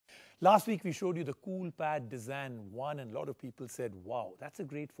Last week we showed you the Coolpad Dazen 1 and a lot of people said, wow, that's a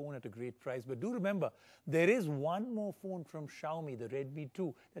great phone at a great price. But do remember, there is one more phone from Xiaomi, the Redmi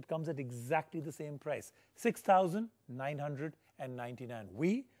 2, that comes at exactly the same price, 6,999.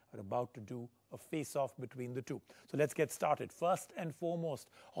 We are about to do a face-off between the two. So let's get started. First and foremost,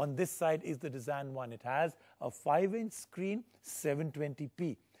 on this side is the Dazen 1. It has a 5-inch screen,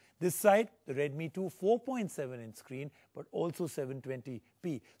 720p. This side, the Redmi 2, 4.7-inch screen, but also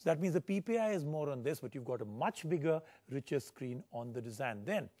 720p. So that means the PPI is more on this, but you've got a much bigger, richer screen on the Dazen.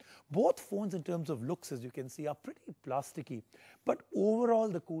 Then, both phones in terms of looks, as you can see, are pretty plasticky. But overall,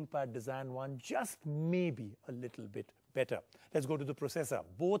 the Coolpad Dazen 1 just maybe a little bit better. Let's go to the processor.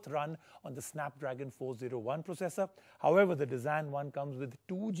 Both run on the Snapdragon 401 processor. However, the Dazen 1 comes with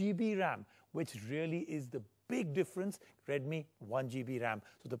 2 GB RAM, which really is the big difference. Redmi 1 GB RAM.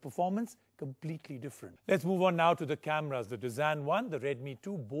 So the performance completely different. Let's move on now to the cameras. The Dazen 1, the Redmi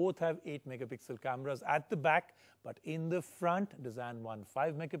 2, both have 8 megapixel cameras at the back, but in the front, Dazen 1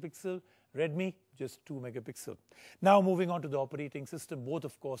 5 megapixel, Redmi just 2 megapixel. Now moving on to the operating system, both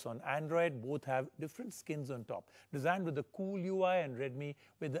of course on Android, both have different skins on top. Dazen with the Cool UI and Redmi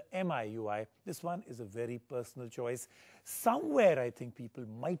with the MI UI. This one is a very personal choice. Somewhere I think people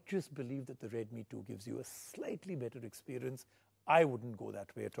might just believe that the Redmi 2 gives you a slightly better experience. I wouldn't go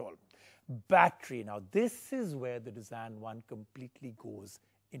that way at all. Battery, now this is where the Dazen 1 completely goes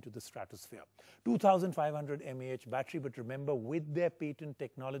into the stratosphere. 2500 mAh battery, but remember, with their patent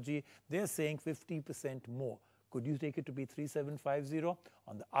technology, they're saying 50% more. Could you take it to be 3750?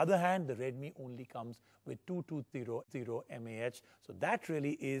 On the other hand, the Redmi only comes with 2200 mAh, so that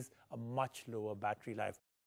really is a much lower battery life.